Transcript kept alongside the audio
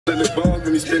the balls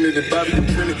when he spinning the Bobby the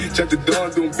Philly. Check the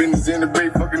dog doing business in the bay,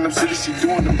 fucking up shit, she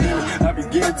doing the minute. I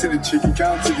begin to the chicken,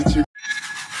 count to the chicken.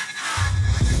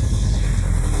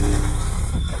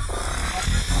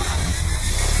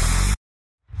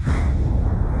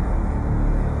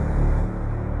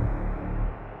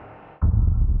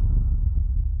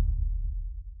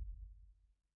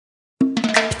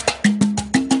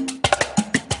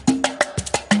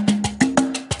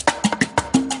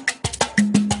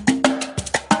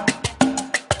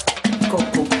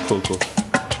 Coco.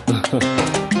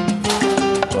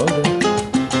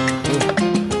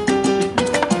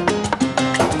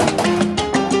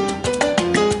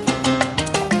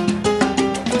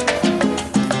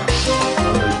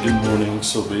 Good morning.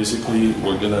 So basically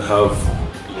we're gonna have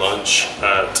lunch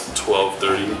at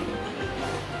 12:30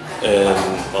 and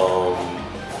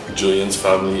Julian's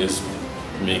family is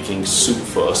making soup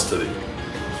for us today.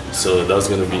 So that's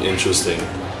gonna be interesting.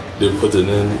 They're putting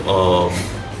in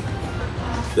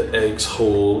the eggs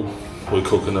whole with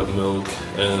coconut milk,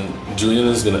 and Julian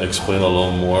is gonna explain a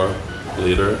lot more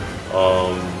later.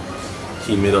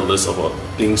 He made a list of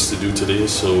things to do today,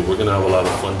 so we're gonna have a lot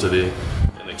of fun today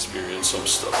and experience some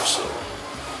stuff. So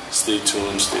stay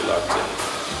tuned, stay locked in.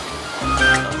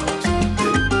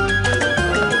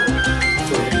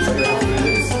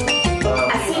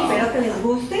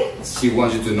 She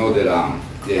wants you to know that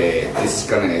this is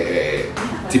kind of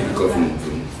typical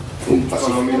from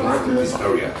Pacific, from this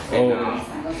area. And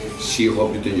she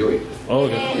hopes you to enjoy it. Oh,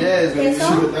 okay. Yes,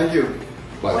 thank you.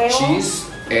 But cheese,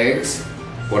 eggs,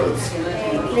 what else?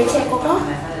 Leche coco.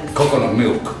 Coconut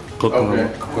milk.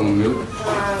 Coconut. Coconut milk.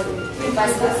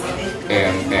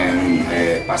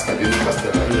 And pasta.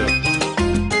 Yeah.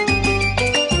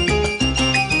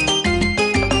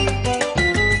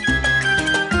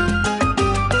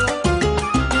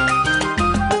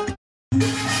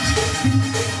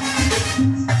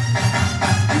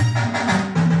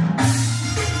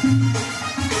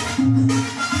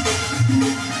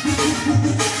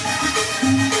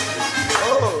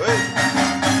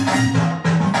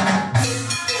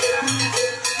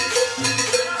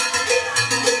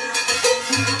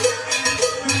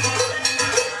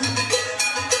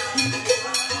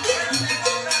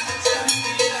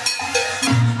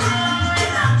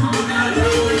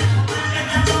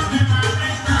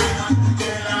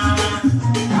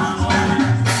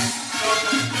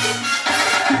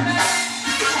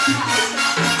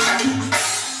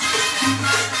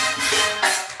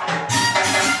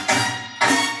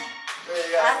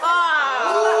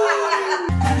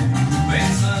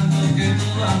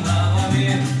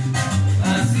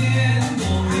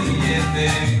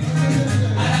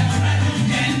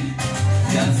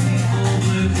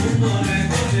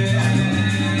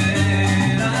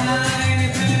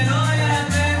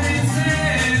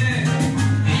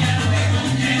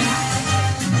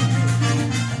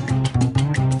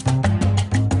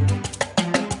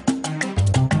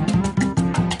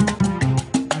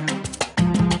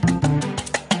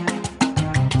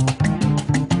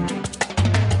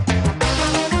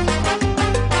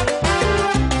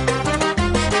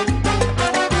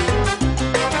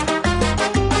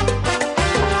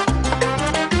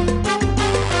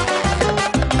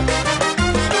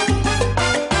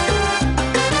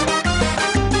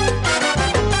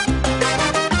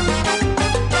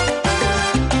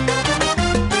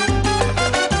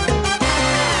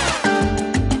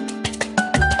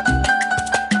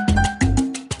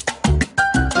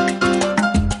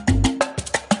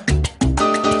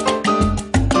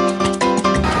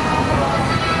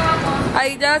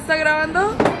 ¿Ahí ya está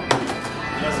grabando?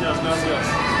 Gracias.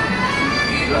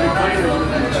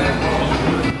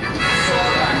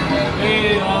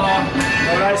 Hey,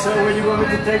 alright, so where you want me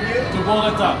to take you? To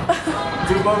Bogota.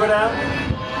 To Bogota.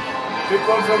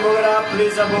 People from Bogota,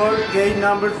 please aboard gate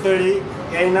number 30.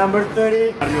 Gate number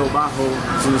 30. Barrio Bajo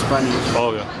is in Spanish.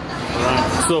 Oh, yeah.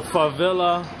 Right. So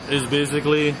favela is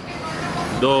basically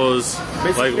those.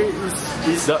 Basically, like,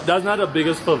 it's that's not the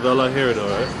biggest favela here, though,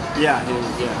 right? yeah.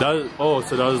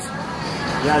 So that's.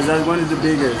 Yeah, that's one of the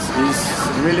biggest. It's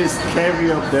really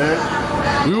scary up there.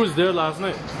 We was there last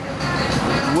night.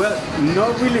 Well,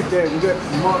 not really there. We got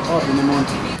more up in the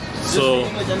mountain. So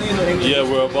yeah,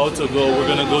 we're about to go. We're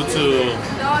gonna go to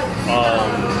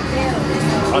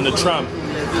on the tram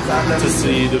to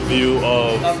see the view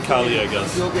of Cali, I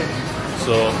guess.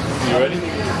 So you ready?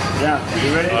 Yeah,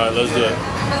 you ready? All right, let's do it.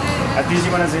 At least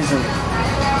you wanna say something.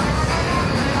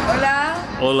 Hola.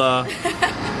 Hola.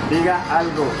 Diga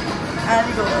algo.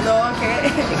 Algo, no, ¿qué?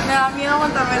 Me da miedo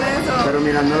montarme en eso. Pero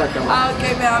mirando la cámara. Ah, ok,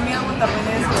 me da miedo montarme en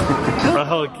eso.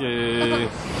 Ok.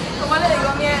 ¿Cómo le digo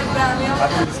miedo? Me da miedo. I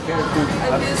feel scared too.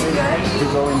 I feel scared to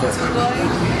go in there. to go in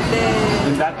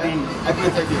In that thing. I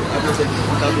protect you. I protect you.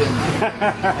 Está bien.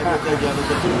 I protect you. I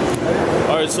protect you.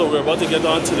 All right, so we're about to get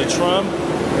onto the tram,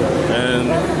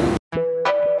 and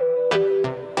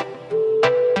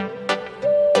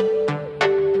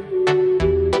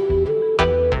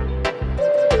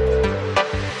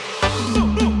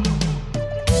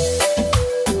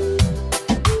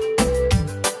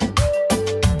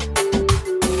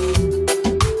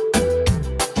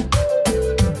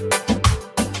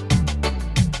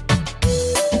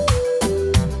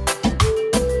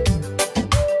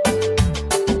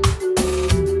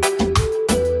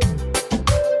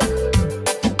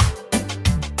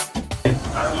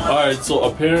so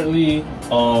apparently,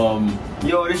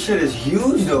 Yo, this shit is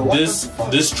huge though. What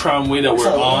this tramway that we're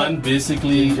on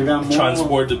basically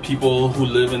transport the people who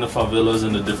live in the favelas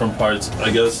in the different parts,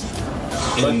 I guess,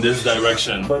 in this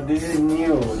direction. But this is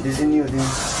new. This is new.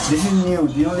 This is new.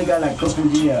 They only got like a couple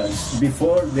years.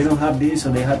 Before they don't have this,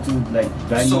 so they had to like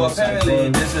drive. So apparently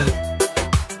this is.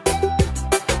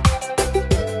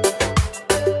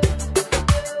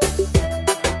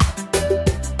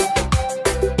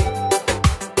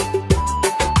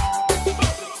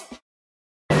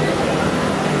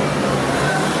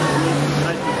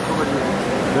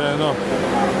 Yeah, no.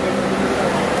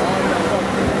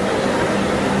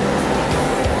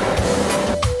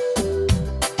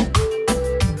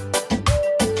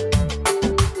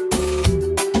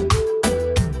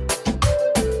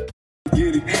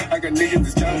 I got niggas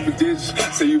that's time for digits.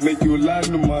 Say you make you a lot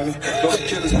of money. Those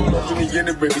killers pull up in the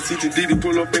end, baby. CTD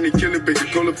pull up in the killer, baby.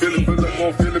 Call it, feel like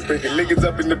gon' feel it, baby. Niggas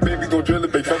up in the baby, gon' drill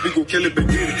it, baby. Fuck, we gon' kill it,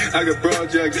 baby. Get it. I got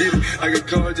broad, yeah, I get it. I got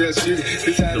cards, yeah, shit it.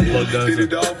 This how it is. Fit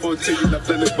it all for a ticket. I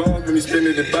play the bombs when he spin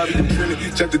it. And Bobby can feel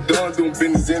it. Check the dawn, doing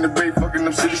business in the bay. Fucking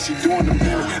them shit, she doing the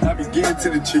minute. I begin to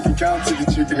the chicken, count to the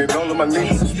chicken, and all of my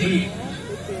niggas is free.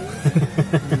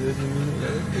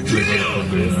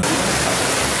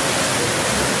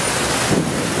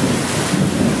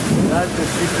 That's the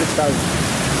secret sauce.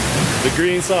 The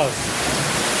green sauce,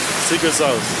 secret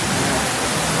sauce.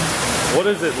 What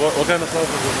is it? What kind of sauce is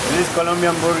it? This is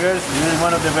Colombian burgers. This is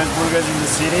one of the best burgers in the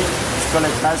city. It's called a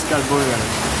Cali Burger.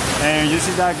 And you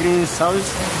see that green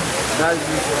sauce? That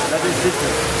is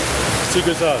secret.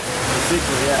 Secret sauce.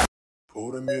 Secret, yeah.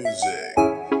 Pour the music.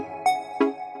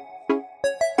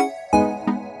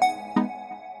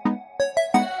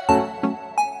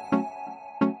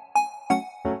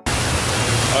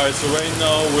 Alright, so right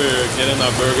now we're getting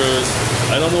our burgers.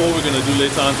 I don't know what we're gonna do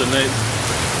later on tonight,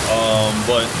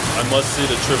 but I must say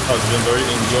the trip has been very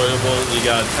enjoyable. We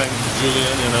got thank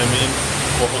Julian, you know what I mean,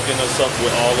 for hooking us up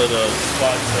with all of the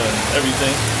spots and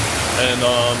everything. And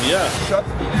yeah.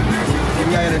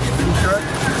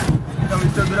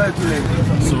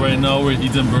 So right now we're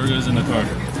eating burgers in the car.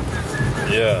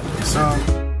 Yeah. So.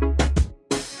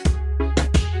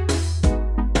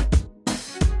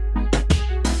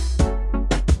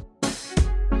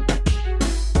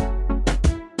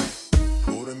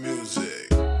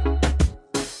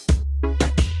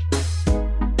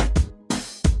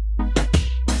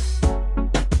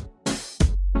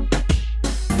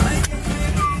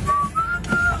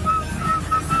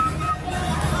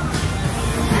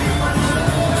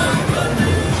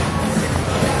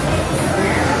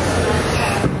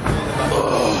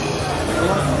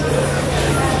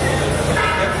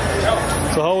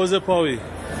 So how was it, Paui?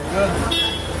 Good.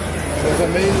 It was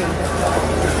amazing.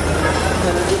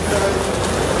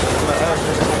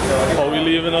 Paui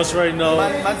leaving us right now.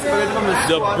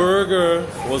 The burger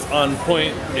was on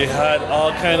point. It had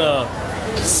all kind of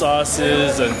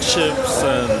sauces and chips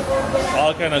and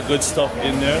all kind of good stuff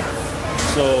in there.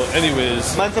 So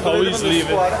anyways, Paui's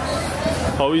leaving.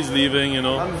 Paui's leaving, you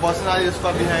know.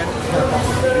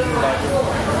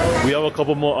 We have a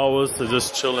couple more hours to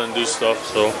just chill and do stuff,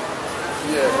 so.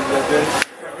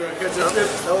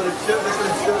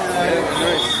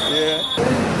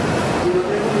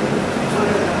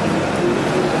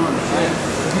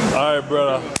 All right,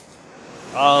 brother.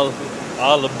 All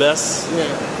the best.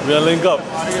 We'll link up.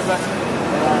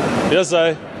 Yes,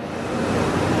 I.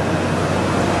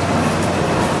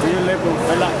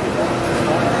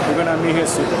 We're gonna meet here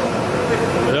soon.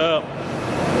 Yeah.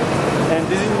 And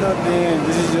this is not the end.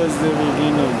 This is just the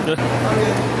beginning.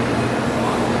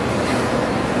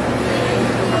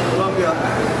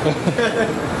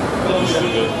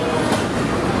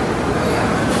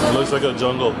 Looks like a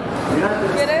jungle.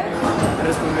 ¿Quieres?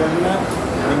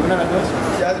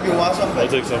 I'll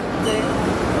take some.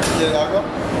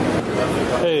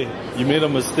 Hey, you made a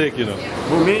mistake, you know.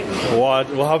 Who, me? What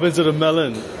happened to the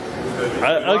melon?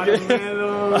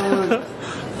 Watermelon.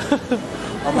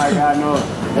 Oh my God, no.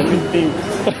 Let me think.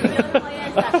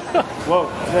 Whoa,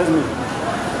 trust me.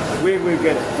 We will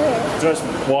get it. Trust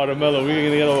me. Watermelon. We're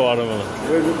gonna get a watermelon.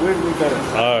 We will get it.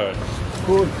 All right.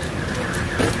 Cool.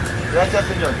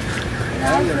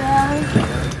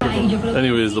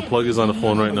 Anyways, the plug is on the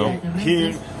phone right now.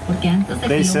 Here,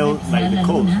 they sell like the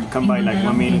code. You can buy like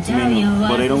 1 minute, 2 minutes.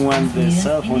 But I don't want the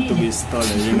cell phone to be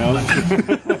stolen, you know?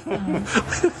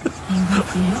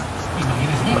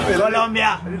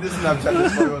 Colombia!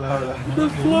 The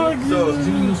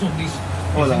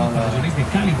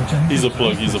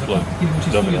plug. He's a plug.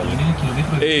 Definitely.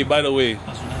 Hey, by the way,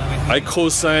 I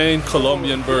co-sign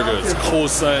Colombian burgers.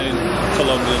 Co-sign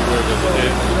Colombian burgers,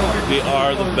 okay? They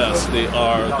are the best. They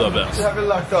are the best. Have it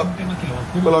locked up.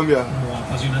 Colombia.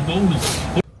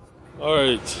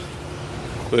 Alright.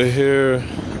 We're here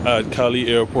at Cali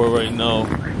Airport right now.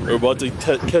 We're about to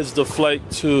catch the flight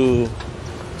to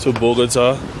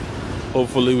Bogota.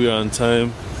 Hopefully we're on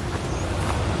time.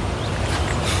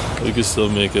 We can still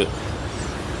make it.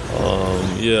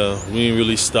 Yeah, we ain't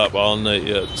really stopped all night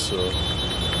yet, so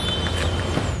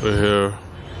we're here.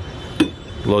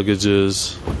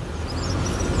 Luggages.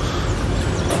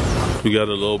 We got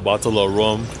a little bottle of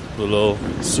rum, a little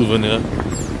souvenir.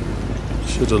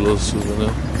 Shit, a little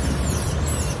souvenir.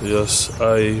 Yes,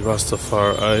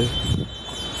 Rastafari.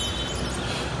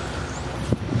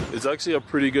 It's actually a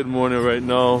pretty good morning right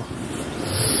now.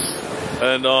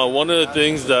 And one of the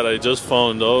things that I just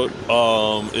found out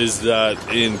is that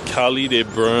in Cali they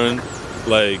burn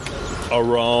like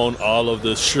around all of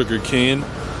the sugar cane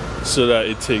so that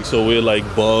it takes away like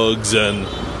bugs and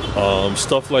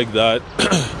stuff like that.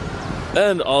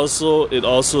 And also it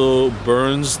also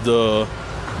burns the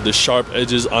sharp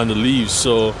edges on the leaves.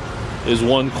 So is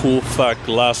one cool fact.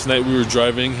 Last night we were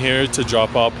driving here to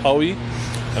drop off Howie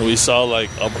and we saw like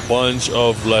a bunch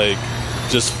of like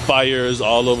just fires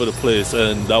all over the place,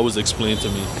 and that was explained to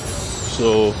me.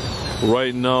 So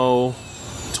right now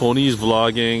Tony's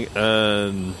vlogging,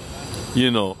 and you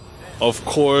know, of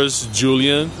course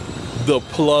Julian, the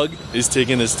plug, is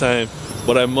taking his time,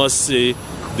 but I must say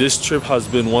this trip has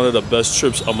been one of the best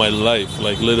trips of my life,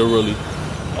 like literally.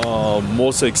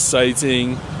 Most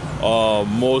exciting,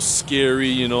 most scary,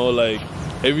 you know, like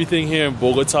everything here in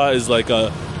Bogota is like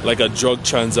a drug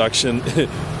transaction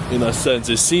in a sense.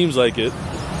 It seems like it.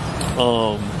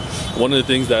 One of the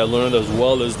things that I learned as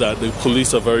well is that the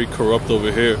police are very corrupt over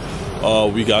here.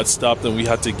 We got stopped and we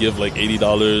had to give like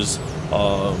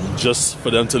 $80 just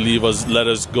for them to let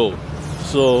us go.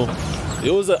 So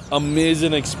it was an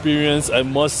amazing experience. I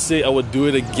must say I would do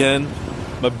it again.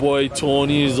 My boy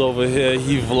Tony is over here,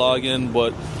 he vlogging,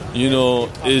 but you know,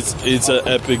 it's an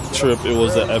epic trip. It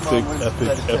was an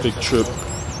epic trip.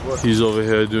 He's over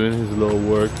here doing his little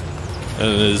work,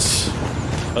 and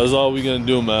that's all we're gonna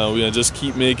do, man. We're gonna just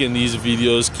keep making these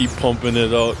videos, keep pumping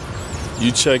it out.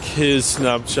 You check his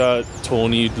Snapchat,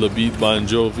 Tony Labit Bon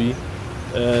Jovi,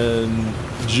 and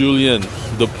Julian,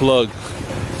 the plug.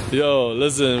 Yo,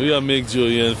 listen, we gotta make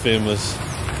Julian famous.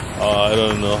 I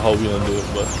don't know how we're gonna do it,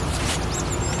 but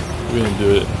we're gonna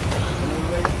do it.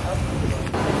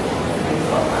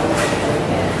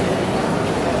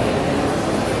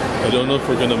 I don't know if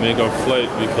we're gonna make our flight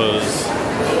because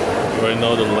right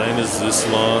now the line is this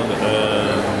long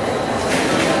and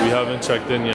we haven't checked in yet.